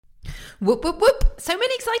Whoop, whoop, whoop. So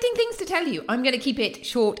many exciting things to tell you. I'm going to keep it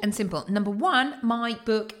short and simple. Number one, my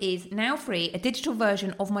book is now free, a digital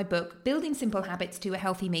version of my book, Building Simple Habits to a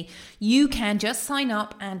Healthy Me. You can just sign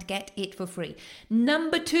up and get it for free.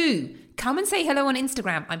 Number two, come and say hello on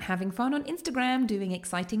Instagram. I'm having fun on Instagram doing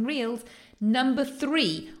exciting reels. Number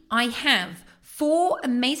three, I have 4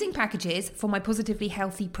 amazing packages for my Positively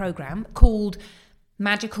Healthy program called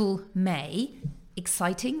Magical May.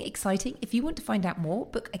 Exciting. If you want to find out more,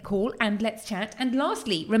 book a call and let's chat. And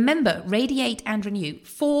lastly, remember, Radiate and Renew.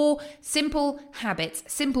 4 simple habits,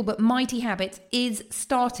 simple but mighty habits, is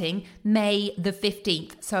starting May the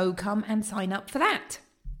 15th. So come and sign up for that.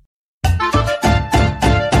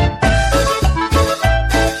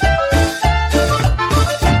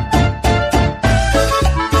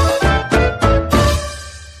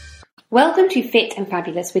 Welcome to Fit and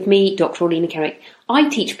Fabulous with me, Dr. Orlena Kerrick. I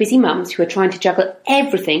teach busy mums who are trying to juggle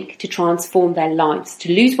everything to transform their lives,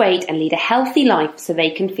 to lose weight and lead a healthy life so they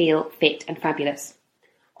can feel fit and fabulous.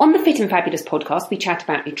 On the Fit and Fabulous podcast, we chat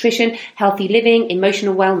about nutrition, healthy living,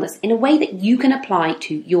 emotional wellness in a way that you can apply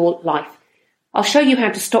to your life. I'll show you how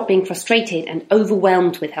to stop being frustrated and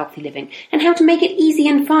overwhelmed with healthy living and how to make it easy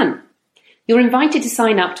and fun. You're invited to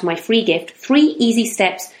sign up to my free gift, 3 easy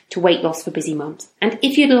steps to weight loss for busy mums. And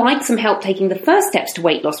if you'd like some help taking the first steps to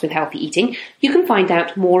weight loss with healthy eating, you can find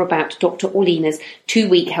out more about Dr. Orlena's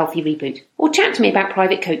 2-week healthy reboot or chat to me about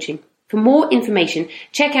private coaching. For more information,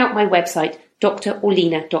 check out my website,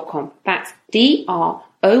 drorlena.com. That's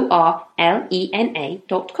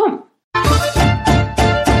drorlena.com.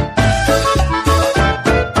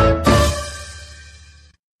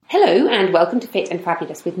 Hello and welcome to Fit and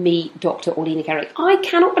Fabulous with me, Dr. Orlena Kerrick. I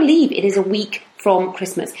cannot believe it is a week from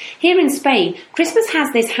Christmas. Here in Spain, Christmas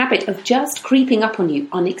has this habit of just creeping up on you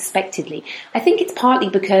unexpectedly. I think it's partly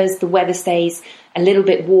because the weather stays a little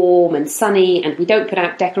bit warm and sunny and we don't put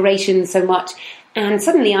out decorations so much. And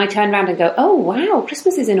suddenly I turn around and go, oh wow,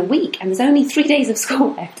 Christmas is in a week and there's only 3 days of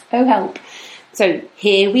school left. Oh help. So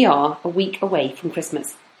here we are, a week away from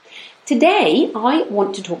Christmas. Today I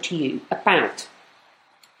want to talk to you about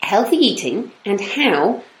healthy eating and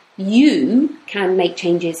how you can make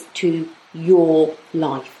changes to your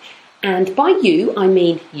life. And by you, I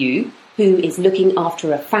mean you, who is looking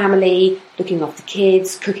after a family, looking after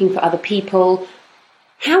kids, cooking for other people.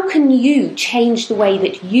 How can you change the way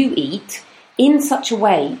that you eat in such a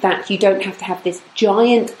way that you don't have to have this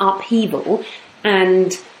giant upheaval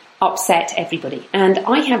and upset everybody? And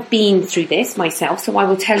I have been through this myself, so I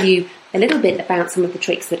will tell you a little bit about some of the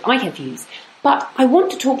tricks that I have used. But I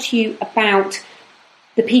want to talk to you about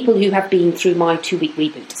the people who have been through my 2-week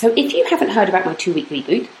reboot. So if you haven't heard about my 2-week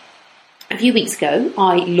reboot, a few weeks ago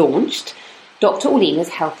I launched Dr. Orlena's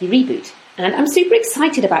Healthy Reboot. And I'm super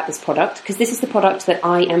excited about this product because this is the product that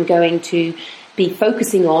I am going to be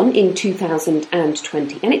focusing on in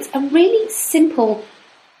 2020. And it's a really simple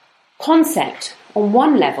concept on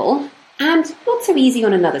one level and not so easy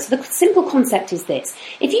on another. So the simple concept is this.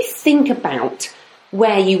 If you think about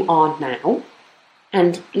where you are now,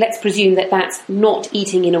 and let's presume that that's not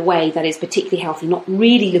eating in a way that is particularly healthy, not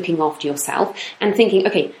really looking after yourself, and thinking,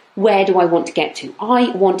 okay, where do I want to get to? I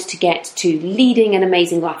want to get to leading an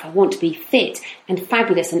amazing life. I want to be fit and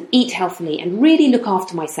fabulous and eat healthily and really look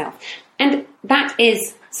after myself. And that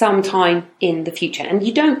is some time in the future. And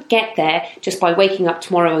you don't get there just by waking up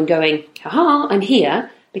tomorrow and going, aha, I'm here.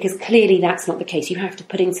 Because clearly that's not the case. You have to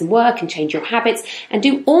put in some work and change your habits and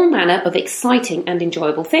do all manner of exciting and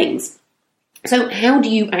enjoyable things. So how do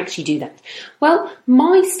you actually do that? Well,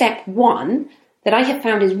 my step 1 that I have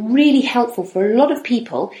found is really helpful for a lot of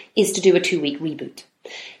people is to do a 2-week reboot.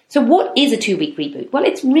 So what is a 2-week reboot? Well,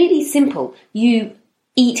 it's really simple. You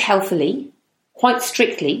eat healthily, quite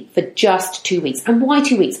strictly, for just 2 weeks. And why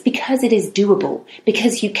 2 weeks? Because it is doable.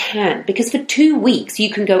 Because you can. Because for 2 weeks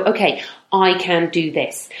you can go, okay, I can do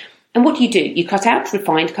this. And what do? You cut out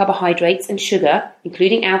refined carbohydrates and sugar,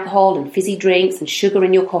 including alcohol and fizzy drinks and sugar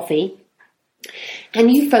in your coffee.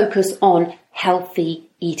 And you focus on healthy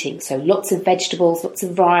eating. So lots of vegetables, lots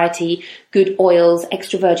of variety, good oils,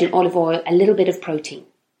 extra virgin olive oil, a little bit of protein.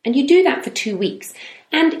 And you do that for 2 weeks.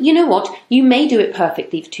 And you know what? You may do it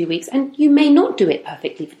perfectly for 2 weeks and you may not do it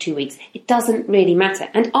perfectly for 2 weeks. It doesn't really matter.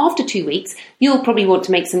 And after 2 weeks, you'll probably want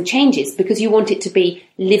to make some changes because you want it to be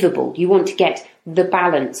livable. You want to get the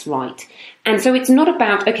balance right. And so it's not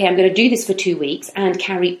about, okay, I'm going to do this for 2 weeks and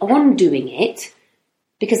carry on doing it,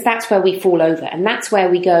 because that's where we fall over. And that's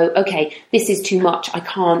where we go, okay, this is too much. I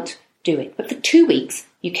can't do it. But for 2 weeks,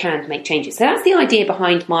 you can make changes. So that's the idea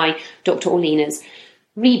behind my Dr. Orlena's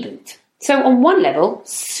reboot. So on one level,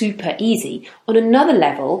 super easy. On another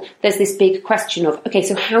level, there's this big question of, okay,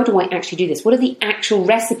 so how do I actually do this? What are the actual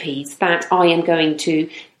recipes that I am going to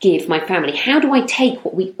give my family? How do I take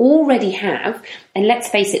what we already have? And let's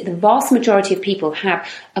face it, the vast majority of people have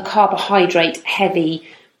a carbohydrate-heavy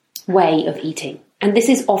way of eating. And this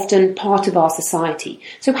is often part of our society.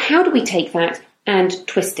 So how do we take that and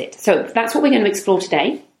twist it? So that's what we're going to explore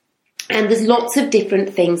today. And there's lots of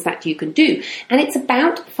different things that you can do. And it's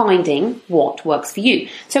about finding what works for you.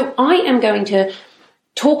 So I am going to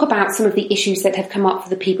talk about some of the issues that have come up for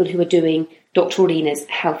the people who are doing Dr. Orlina's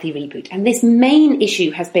Healthy Reboot. And this main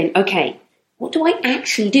issue has been, okay, what do I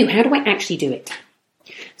actually do? How do I actually do it?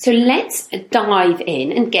 So let's dive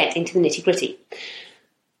in and get into the nitty-gritty.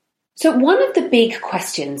 So one of the big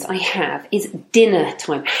questions I have is dinner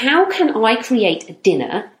time. How can I create a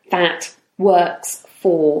dinner that works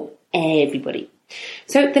for everybody?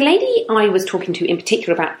 So the lady I was talking to in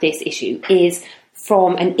particular about this issue is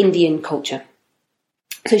from an Indian culture.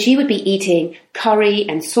 So she would be eating curry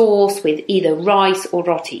and sauce with either rice or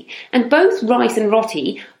roti. And both rice and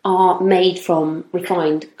roti are made from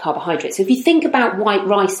refined carbohydrates. So if you think about white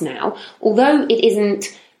rice now, although it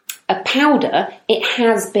isn't a powder, it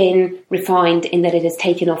has been refined in that it has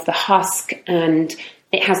taken off the husk and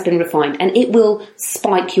it has been refined, and it will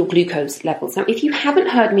spike your glucose levels. Now, if you haven't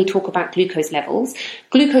heard me talk about glucose levels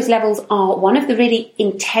are one of the really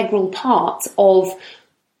integral parts of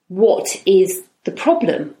what is the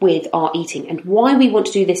problem with our eating, and why we want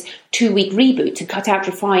to do this 2-week reboot to cut out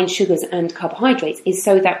refined sugars and carbohydrates is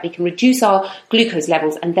so that we can reduce our glucose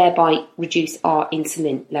levels and thereby reduce our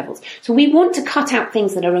insulin levels. So we want to cut out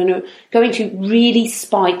things that are going to really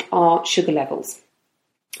spike our sugar levels.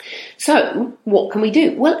 So what can we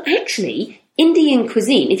do? Well, actually, Indian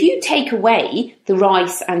cuisine, if you take away the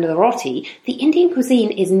rice and the roti, the Indian cuisine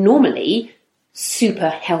is normally super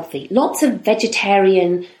healthy. Lots of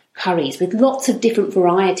vegetarian curries with lots of different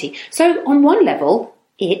variety. So on one level,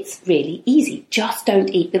 it's really easy. Just don't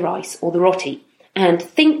eat the rice or the roti. And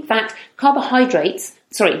think that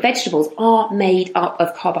vegetables are made up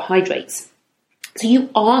of carbohydrates. So you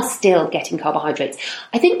are still getting carbohydrates.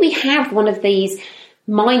 I think we have one of these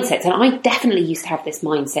mindsets, and I definitely used to have this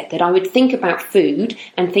mindset that I would think about food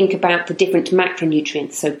and think about the different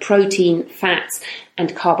macronutrients, so protein, fats,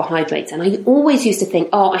 and carbohydrates. And I always used to think,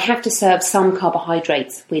 I have to serve some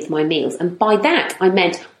carbohydrates with my meals. And by that, I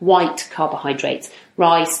meant white carbohydrates,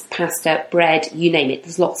 rice, pasta, bread, you name it,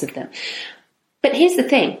 there's lots of them. But here's the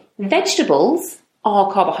thing, vegetables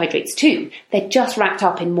are carbohydrates too. They're just wrapped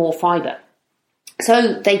up in more fibre.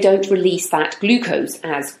 So they don't release that glucose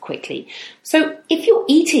as quickly. So if you're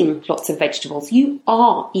eating lots of vegetables, you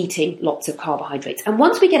are eating lots of carbohydrates. And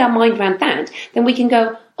once we get our mind around that, then we can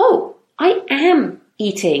go, I am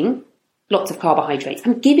eating lots of carbohydrates.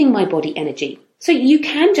 I'm giving my body energy. So you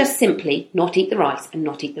can just simply not eat the rice and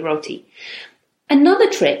not eat the roti.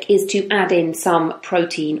 Another trick is to add in some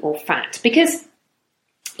protein or fat, because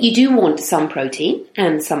you do want some protein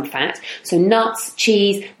and some fat. So nuts,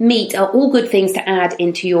 cheese, meat are all good things to add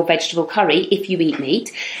into your vegetable curry if you eat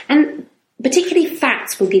meat. And particularly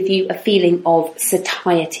fats will give you a feeling of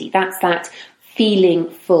satiety. That's that feeling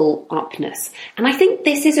full upness. And I think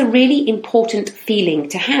this is a really important feeling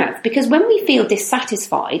to have, because when we feel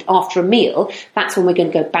dissatisfied after a meal, that's when we're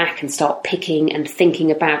going to go back and start picking and thinking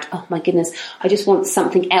about, oh my goodness, I just want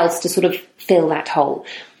something else to sort of fill that hole.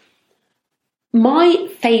 My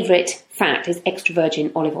favourite fat is extra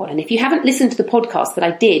virgin olive oil. And if you haven't listened to the podcast that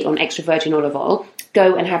I did on extra virgin olive oil,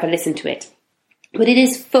 go and have a listen to it. But it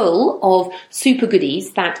is full of super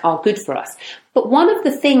goodies that are good for us. But one of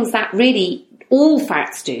the things that really all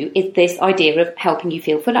fats do is this idea of helping you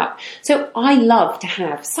feel full up. So I love to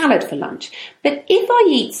have salad for lunch. But if I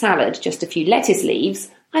eat salad, just a few lettuce leaves,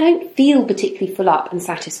 I don't feel particularly full up and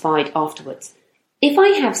satisfied afterwards. If I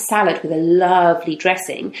have salad with a lovely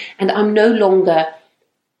dressing and I'm no longer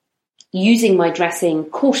using my dressing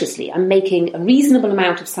cautiously, I'm making a reasonable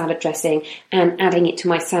amount of salad dressing and adding it to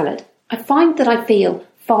my salad, I find that I feel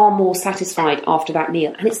far more satisfied after that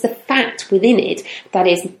meal. And it's the fat within it that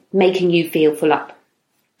is making you feel full up.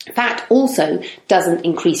 Fat also doesn't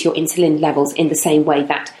increase your insulin levels in the same way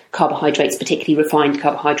that carbohydrates, particularly refined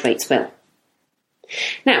carbohydrates, will.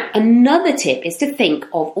 Now, another tip is to think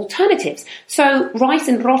of alternatives. So rice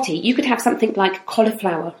and roti, you could have something like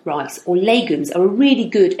cauliflower rice or legumes are a really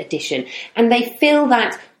good addition. And they fill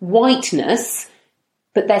that whiteness,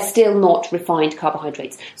 but they're still not refined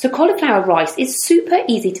carbohydrates. So cauliflower rice is super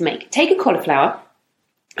easy to make. Take a cauliflower.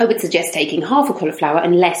 I would suggest taking half a cauliflower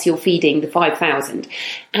unless you're feeding the 5,000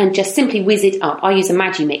 and just simply whiz it up. I use a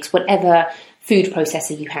Magimix, whatever food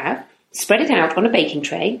processor you have. Spread it out on a baking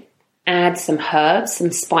tray. add some herbs,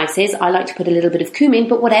 some spices. I like to put a little bit of cumin,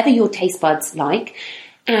 but whatever your taste buds like,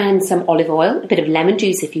 and some olive oil, a bit of lemon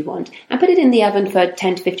juice if you want, and put it in the oven for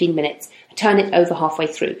 10 to 15 minutes. Turn it over halfway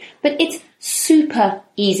through. But it's super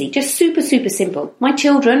easy, just super, super simple. My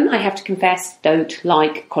children, I have to confess, don't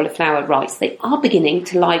like cauliflower rice. They are beginning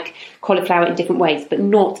to like cauliflower in different ways, but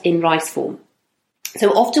not in rice form.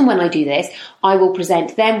 So often when I do this, I will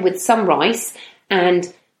present them with some rice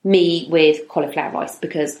and me with cauliflower rice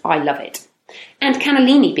because I love it. And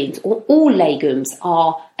cannellini beans, or all legumes,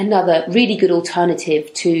 are another really good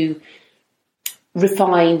alternative to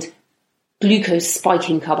refined glucose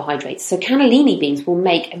spiking carbohydrates. So cannellini beans will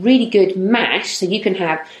make a really good mash. So you can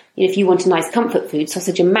have, if you want a nice comfort food,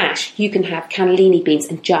 sausage and mash, you can have cannellini beans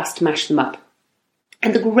and just mash them up.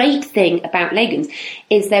 And the great thing about legumes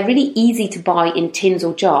is they're really easy to buy in tins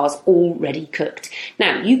or jars already cooked.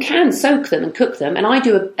 Now, you can soak them and cook them, and I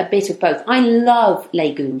do a bit of both. I love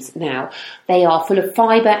legumes now. They are full of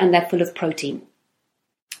fibre and they're full of protein.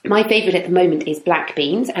 My favourite at the moment is black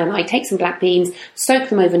beans, and I take some black beans, soak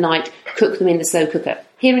them overnight, cook them in the slow cooker.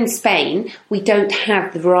 Here in Spain, we don't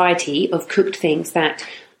have the variety of cooked things that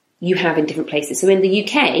you have in different places. So in the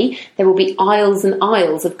UK, there will be aisles and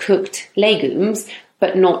aisles of cooked legumes,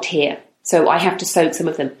 but not here. So I have to soak some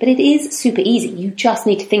of them. But it is super easy. You just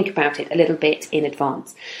need to think about it a little bit in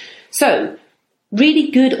advance. So really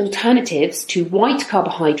good alternatives to white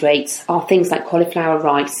carbohydrates are things like cauliflower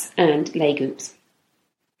rice and legumes.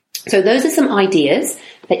 So those are some ideas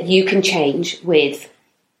that you can change with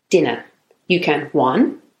dinner. You can,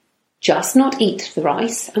 1, just not eat the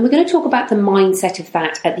rice. And we're going to talk about the mindset of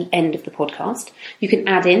that at the end of the podcast. You can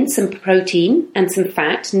add in some protein and some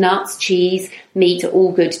fat. Nuts, cheese, meat are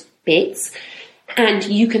all good bits. And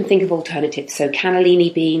you can think of alternatives. So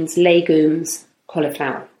cannellini beans, legumes,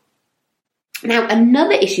 cauliflower. Now,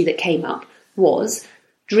 another issue that came up was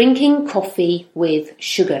drinking coffee with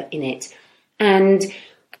sugar in it. And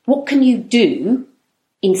what can you do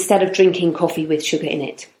instead of drinking coffee with sugar in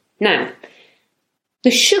it? Now, the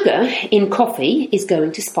sugar in coffee is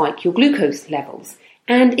going to spike your glucose levels.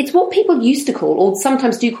 And it's what people used to call, or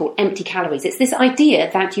sometimes do call, empty calories. It's this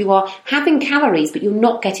idea that you are having calories, but you're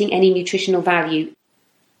not getting any nutritional value.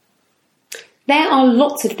 There are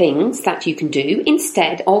lots of things that you can do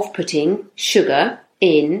instead of putting sugar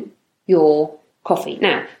in your coffee.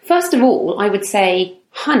 Now, first of all, I would say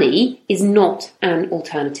honey is not an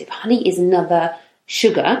alternative. Honey is another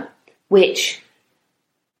sugar which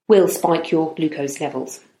will spike your glucose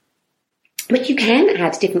levels. But you can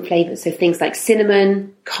add different flavours, so things like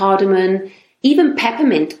cinnamon, cardamom, even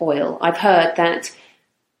peppermint oil. I've heard that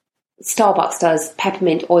Starbucks does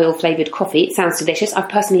peppermint oil flavoured coffee. It sounds delicious. I've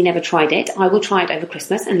personally never tried it. I will try it over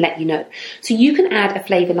Christmas and let you know. So you can add a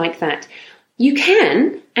flavour like that. You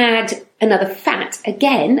can add another fat.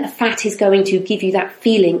 Again, a fat is going to give you that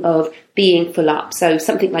feeling of being full up. So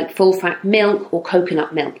something like full fat milk or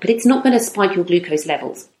coconut milk, but it's not going to spike your glucose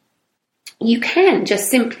levels. You can just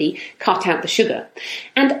simply cut out the sugar.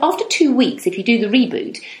 And after 2 weeks, if you do the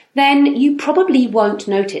reboot, then you probably won't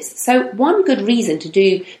notice. So one good reason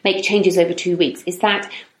to make changes over 2 weeks is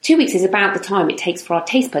that 2 weeks is about the time it takes for our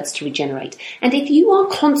taste buds to regenerate. And if you are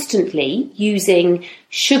constantly using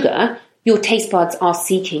sugar, your taste buds are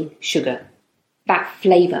seeking sugar, that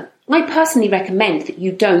flavour. I personally recommend that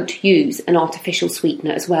you don't use an artificial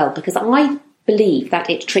sweetener as well, because I believe that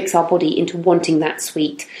it tricks our body into wanting that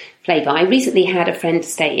sweet flavour. I recently had a friend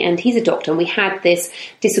stay, and he's a doctor, and we had this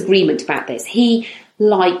disagreement about this. He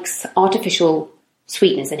likes artificial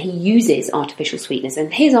sweeteners and he uses artificial sweeteners,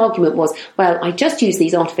 and his argument was, well, I just use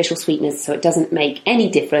these artificial sweeteners so it doesn't make any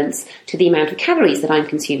difference to the amount of calories that I'm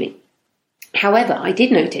consuming. However, I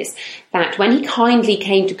did notice that when he kindly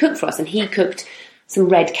came to cook for us, and he cooked some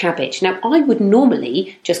red cabbage. Now, I would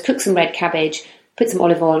normally just cook some red cabbage, put some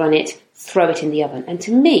olive oil on it, throw it in the oven. And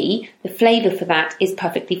to me, the flavour for that is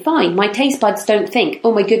perfectly fine. My taste buds don't think,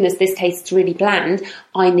 oh my goodness, this tastes really bland,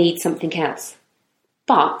 I need something else.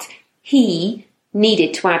 But he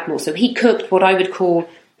needed to add more. So he cooked what I would call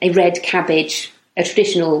a red cabbage, a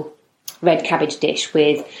traditional red cabbage dish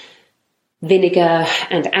with vinegar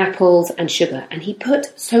and apples and sugar, and he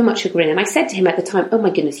put so much sugar in. And I said to him at the time, oh my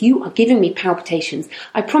goodness, you are giving me palpitations.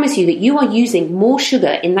 I promise you that you are using more sugar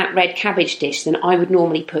in that red cabbage dish than I would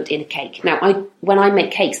normally put in a cake. Now, when I make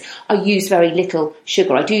cakes, I use very little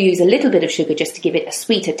sugar. I do use a little bit of sugar just to give it a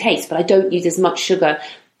sweeter taste, but I don't use as much sugar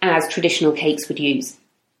as traditional cakes would use.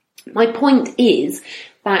 My point is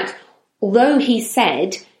that although he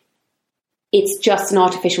said it's just an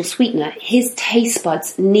artificial sweetener, his taste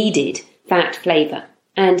buds needed that flavour.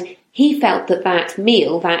 And he felt that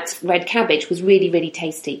meal, that red cabbage, was really, really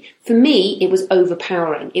tasty. For me, it was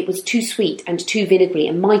overpowering. It was too sweet and too vinegary,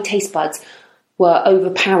 and my taste buds were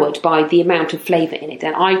overpowered by the amount of flavour in it.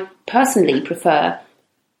 And I personally prefer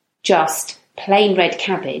just plain red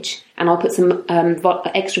cabbage, and I'll put some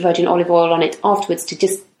extra virgin olive oil on it afterwards to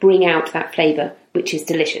just bring out that flavour, which is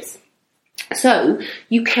delicious. So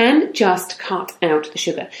you can just cut out the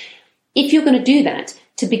sugar. If you're going to do that,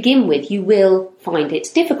 to begin with, you will find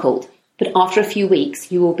it difficult. But after a few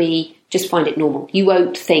weeks, you will just find it normal. You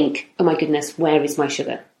won't think, oh my goodness, where is my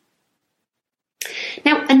sugar?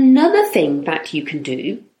 Now, another thing that you can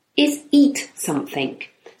do is eat something.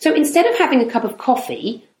 So instead of having a cup of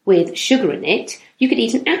coffee with sugar in it, you could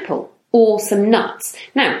eat an apple or some nuts.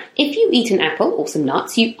 Now, if you eat an apple or some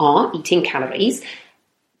nuts, you are eating calories.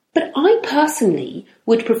 But I personally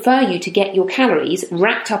would prefer you to get your calories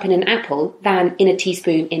wrapped up in an apple than in a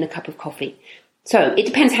teaspoon in a cup of coffee. So it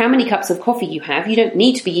depends how many cups of coffee you have. You don't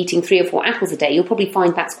need to be eating 3 or 4 apples a day. You'll probably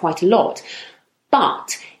find that's quite a lot.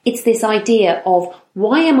 But it's this idea of,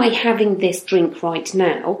 why am I having this drink right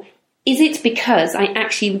now? Is it because I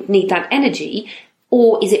actually need that energy?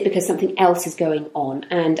 Or is it because something else is going on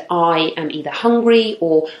and I am either hungry,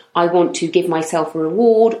 or I want to give myself a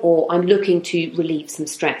reward, or I'm looking to relieve some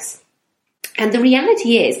stress? And the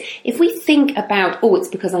reality is, if we think about, oh, it's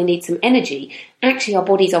because I need some energy, actually our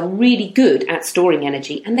bodies are really good at storing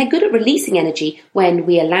energy, and they're good at releasing energy when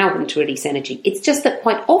we allow them to release energy. It's just that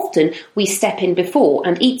quite often we step in before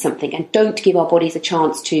and eat something and don't give our bodies a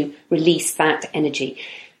chance to release that energy.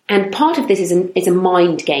 And part of this is a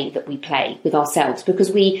mind game that we play with ourselves,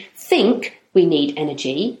 because we think we need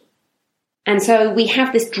energy. And so we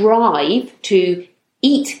have this drive to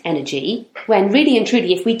eat energy, when really and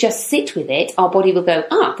truly, if we just sit with it, our body will go,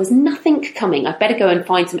 there's nothing coming. I better go and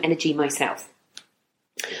find some energy myself.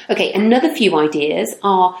 Okay, another few ideas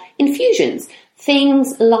are infusions,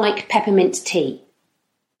 things like peppermint tea.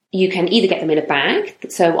 You can either get them in a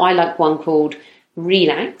bag. So I like one called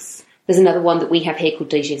Relax. There's another one that we have here called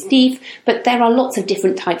Digestif, but there are lots of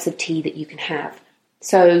different types of tea that you can have.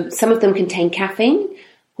 So some of them contain caffeine.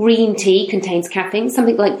 Green tea contains caffeine.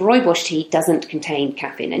 Something like rooibos tea doesn't contain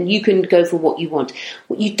caffeine, and you can go for what you want.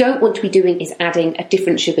 What you don't want to be doing is adding a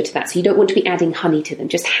different sugar to that. So you don't want to be adding honey to them.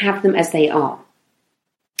 Just have them as they are.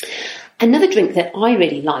 Another drink that I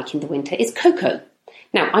really like in the winter is cocoa.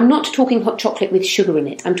 Now, I'm not talking hot chocolate with sugar in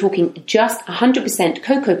it. I'm talking just 100%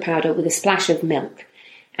 cocoa powder with a splash of milk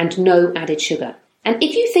and no added sugar. And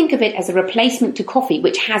if you think of it as a replacement to coffee,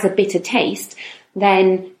 which has a bitter taste,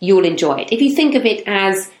 then you'll enjoy it. If you think of it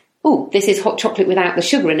as, this is hot chocolate without the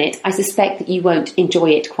sugar in it, I suspect that you won't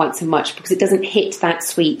enjoy it quite so much because it doesn't hit that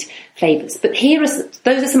sweet flavours. But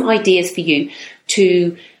those are some ideas for you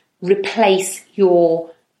to replace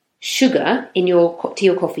your sugar in your tea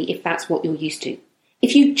or coffee if that's what you're used to.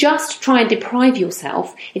 If you just try and deprive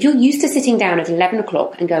yourself, if you're used to sitting down at 11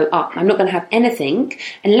 o'clock and go, I'm not going to have anything,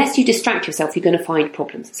 unless you distract yourself, you're going to find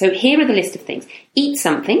problems. So here are the list of things. Eat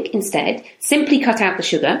something instead. Simply cut out the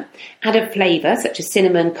sugar. Add a flavour, such as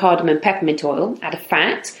cinnamon, cardamom, peppermint oil. Add a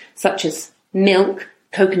fat, such as milk,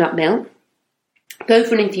 coconut milk. Go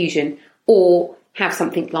for an infusion, or have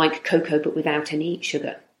something like cocoa but without any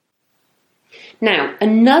sugar. Now,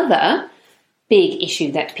 another big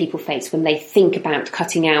issue that people face when they think about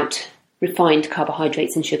cutting out refined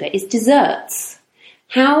carbohydrates and sugar is desserts.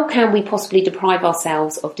 How can we possibly deprive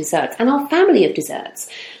ourselves of desserts and our family of desserts?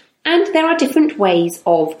 And there are different ways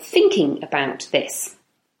of thinking about this.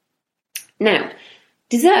 Now,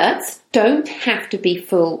 desserts don't have to be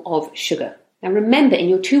full of sugar. Now remember, in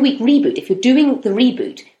your 2-week reboot, if you're doing the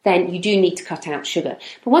reboot, then you do need to cut out sugar.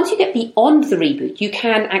 But once you get beyond the reboot, you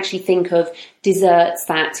can actually think of desserts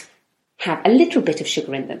that have a little bit of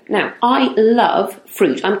sugar in them. Now, I love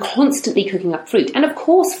fruit. I'm constantly cooking up fruit. And of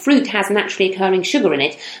course, fruit has naturally occurring sugar in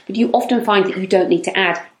it, but you often find that you don't need to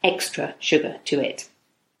add extra sugar to it.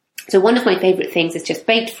 So one of my favourite things is just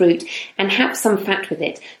baked fruit and have some fat with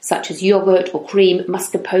it, such as yogurt or cream.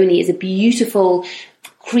 Mascarpone is a beautiful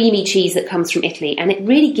creamy cheese that comes from Italy, and it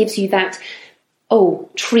really gives you that,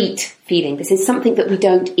 treat feeling. This is something that we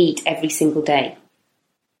don't eat every single day.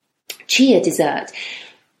 Chia dessert.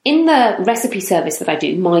 In the recipe service that I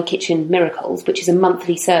do, My Kitchen Miracles, which is a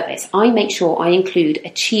monthly service, I make sure I include a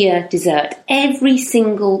chia dessert every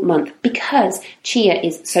single month because chia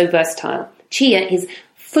is so versatile. Chia is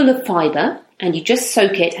full of fibre, and you just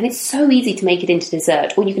soak it, and it's so easy to make it into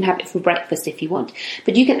dessert, or you can have it for breakfast if you want.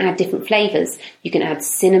 But you can add different flavours. You can add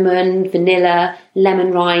cinnamon, vanilla,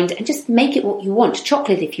 lemon rind, and just make it what you want,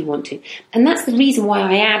 chocolate if you want to. And that's the reason why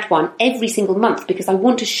I add one every single month, because I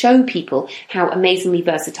want to show people how amazingly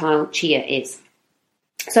versatile chia is.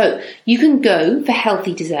 So you can go for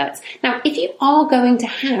healthy desserts. Now, if you are going to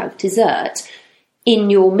have dessert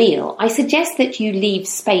in your meal, I suggest that you leave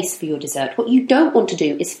space for your dessert. What you don't want to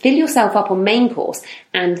do is fill yourself up on main course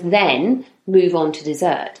and then move on to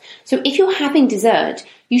dessert. So if you're having dessert,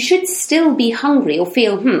 you should still be hungry or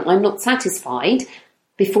feel, I'm not satisfied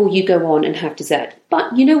before you go on and have dessert.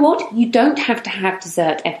 But you know what? You don't have to have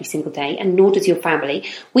dessert every single day, and nor does your family.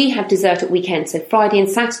 We have dessert at weekends, so Friday and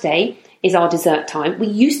Saturday is our dessert time. We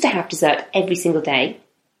used to have dessert every single day.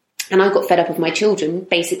 And I got fed up of my children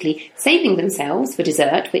basically saving themselves for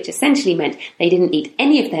dessert, which essentially meant they didn't eat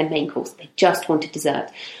any of their main course. They just wanted dessert.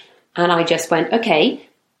 And I just went, okay,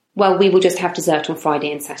 well, we will just have dessert on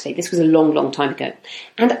Friday and Saturday. This was a long, long time ago.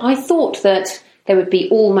 And I thought that there would be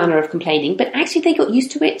all manner of complaining, but actually they got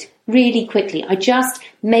used to it really quickly. I just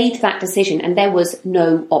made that decision and there was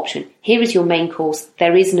no option. Here is your main course.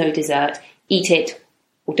 There is no dessert. Eat it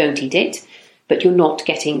or don't eat it, but you're not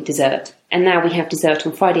getting dessert. And now we have dessert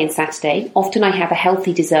on Friday and Saturday. Often I have a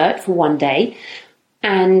healthy dessert for one day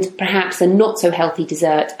and perhaps a not so healthy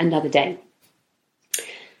dessert another day.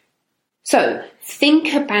 So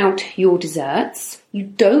think about your desserts. You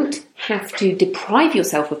don't have to deprive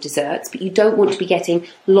yourself of desserts, but you don't want to be getting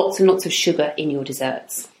lots and lots of sugar in your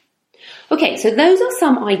desserts. Okay, so those are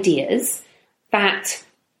some ideas that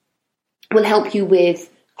will help you with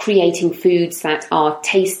creating foods that are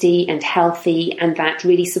tasty and healthy and that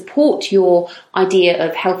really support your idea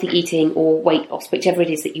of healthy eating or weight loss, whichever it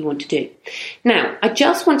is that you want to do. Now, I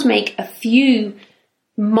just want to make a few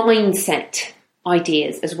mindset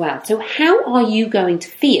ideas as well. So how are you going to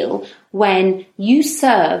feel when you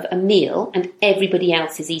serve a meal and everybody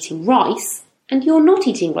else is eating rice and you're not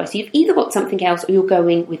eating rice? You've either got something else or you're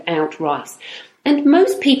going without rice. And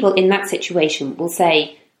most people in that situation will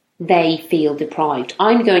say, they feel deprived.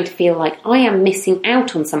 I'm going to feel like I am missing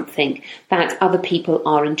out on something that other people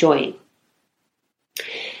are enjoying.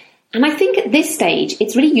 And I think at this stage,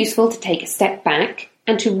 it's really useful to take a step back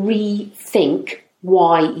and to rethink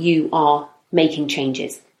why you are making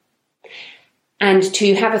changes. And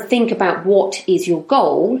to have a think about what is your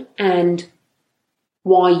goal and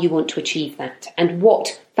why you want to achieve that and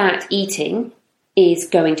what that eating is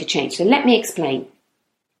going to change. So let me explain.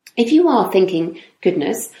 If you are thinking,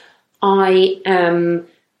 goodness, I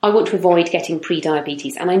want to avoid getting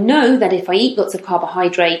pre-diabetes. And I know that if I eat lots of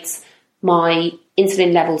carbohydrates, my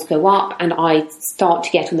insulin levels go up and I start to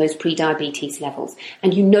get on those pre-diabetes levels.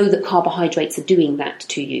 And you know that carbohydrates are doing that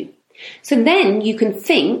to you. So then you can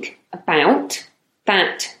think about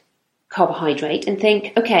that carbohydrate and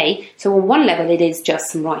think, okay, so on one level it is just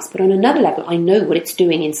some rice, but on another level I know what it's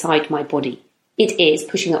doing inside my body. It is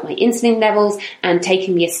pushing up my insulin levels and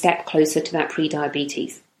taking me a step closer to that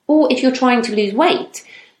pre-diabetes. Or if you're trying to lose weight,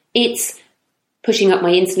 it's pushing up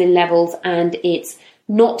my insulin levels and it's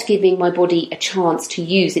not giving my body a chance to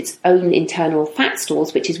use its own internal fat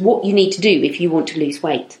stores, which is what you need to do if you want to lose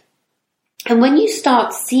weight. And when you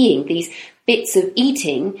start seeing these bits of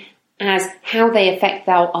eating as how they affect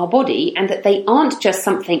our body and that they aren't just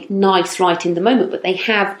something nice right in the moment, but they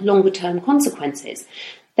have longer term consequences,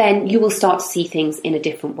 then you will start to see things in a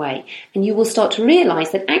different way. And you will start to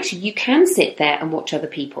realize that actually you can sit there and watch other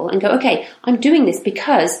people and go, okay, I'm doing this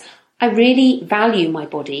because I really value my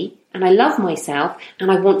body and I love myself and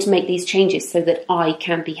I want to make these changes so that I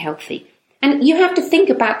can be healthy. And you have to think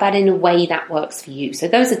about that in a way that works for you. So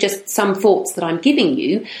those are just some thoughts that I'm giving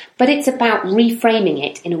you, but it's about reframing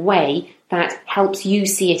it in a way that helps you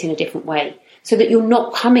see it in a different way. So that you're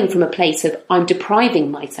not coming from a place of I'm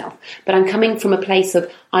depriving myself, but I'm coming from a place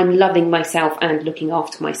of I'm loving myself and looking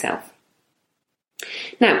after myself.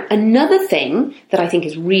 Now, another thing that I think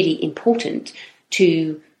is really important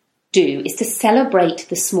to do is to celebrate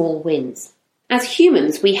the small wins. As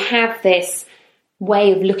humans, we have this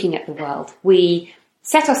way of looking at the world. We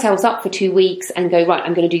set ourselves up for 2 weeks and go, right,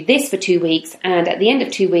 I'm going to do this for 2 weeks. And at the end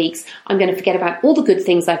of 2 weeks, I'm going to forget about all the good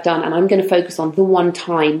things I've done. And I'm going to focus on the one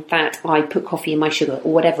time that I put coffee in my sugar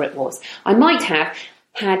or whatever it was. I might have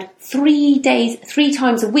had 3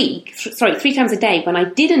 times a day when I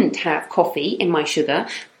didn't have coffee in my sugar,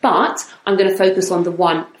 but I'm going to focus on the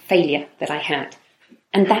one failure that I had.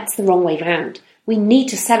 And that's the wrong way round. We need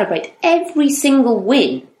to celebrate every single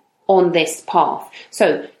win on this path.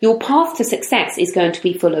 So your path to success is going to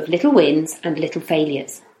be full of little wins and little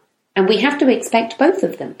failures. And we have to expect both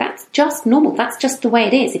of them. That's just normal. That's just the way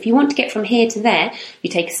it is. If you want to get from here to there, you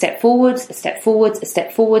take a step forwards, a step forwards, a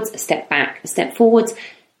step forwards, a step back, a step forwards,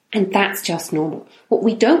 and that's just normal. What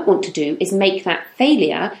we don't want to do is make that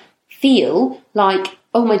failure feel like,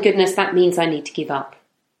 oh my goodness, that means I need to give up.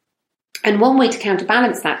 And one way to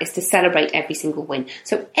counterbalance that is to celebrate every single win.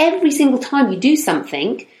 So every single time you do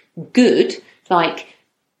something good, like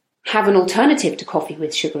have an alternative to coffee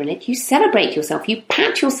with sugar in it, you celebrate yourself, you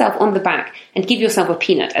pat yourself on the back and give yourself a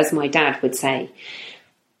peanut, as my dad would say.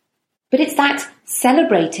 But it's that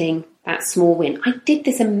celebrating that small win. I did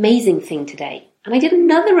this amazing thing today, and I did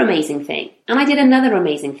another amazing thing, and I did another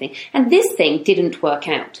amazing thing, and this thing didn't work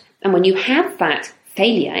out. And when you have that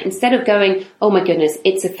failure, instead of going, oh my goodness,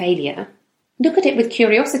 it's a failure, look at it with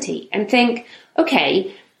curiosity and think,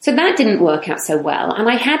 okay, so that didn't work out so well, and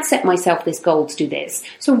I had set myself this goal to do this.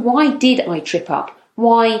 So why did I trip up?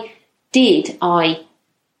 Why did I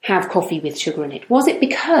have coffee with sugar in it? Was it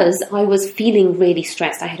because I was feeling really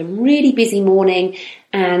stressed? I had a really busy morning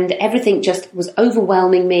and everything just was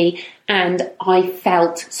overwhelming me and I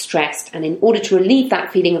felt stressed. And in order to relieve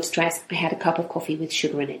that feeling of stress, I had a cup of coffee with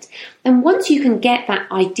sugar in it. And once you can get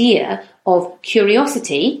that idea of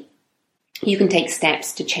curiosity, you can take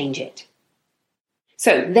steps to change it.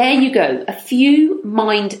 So there you go, a few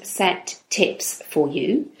mindset tips for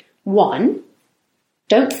you. 1,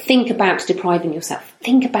 don't think about depriving yourself.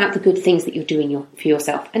 Think about the good things that you're doing for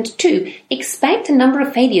yourself. And 2, expect a number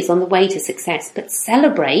of failures on the way to success, but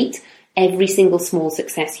celebrate every single small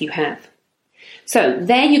success you have. So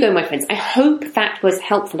there you go, my friends. I hope that was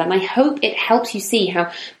helpful, and I hope it helps you see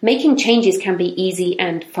how making changes can be easy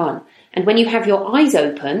and fun. And when you have your eyes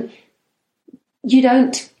open, you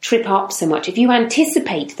don't trip up so much. If you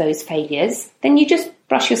anticipate those failures, then you just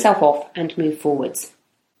brush yourself off and move forwards.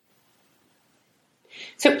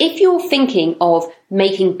 So if you're thinking of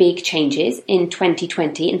making big changes in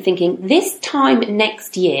 2020 and thinking this time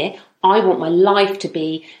next year, I want my life to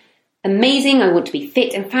be amazing, I want to be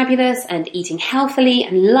fit and fabulous and eating healthily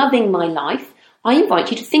and loving my life, I invite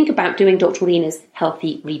you to think about doing Dr. Orlina's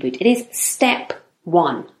Healthy Reboot. It is step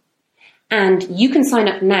 1. And you can sign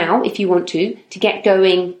up now if you want to get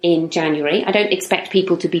going in January. I don't expect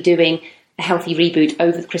people to be doing a healthy reboot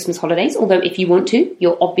over the Christmas holidays, although if you want to,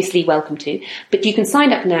 you're obviously welcome to. But you can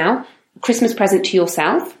sign up now, Christmas present to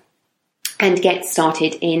yourself, and get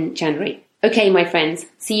started in January. Okay, my friends,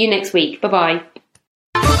 see you next week. Bye-bye.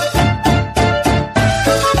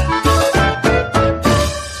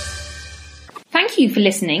 Thank you for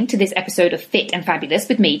listening to this episode of Fit and Fabulous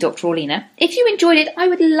with me, Dr. Orlina. If you enjoyed it, I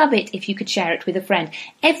would love it if you could share it with a friend.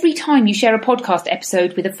 Every time you share a podcast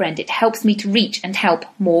episode with a friend, it helps me to reach and help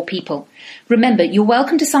more people. Remember, you're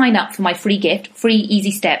welcome to sign up for my free gift, Free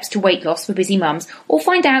Easy Steps to Weight Loss for Busy Mums, or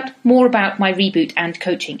find out more about my reboot and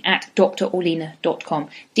coaching at drorlina.com,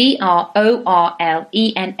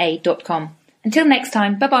 drorlena.com. Until next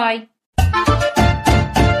time, bye-bye.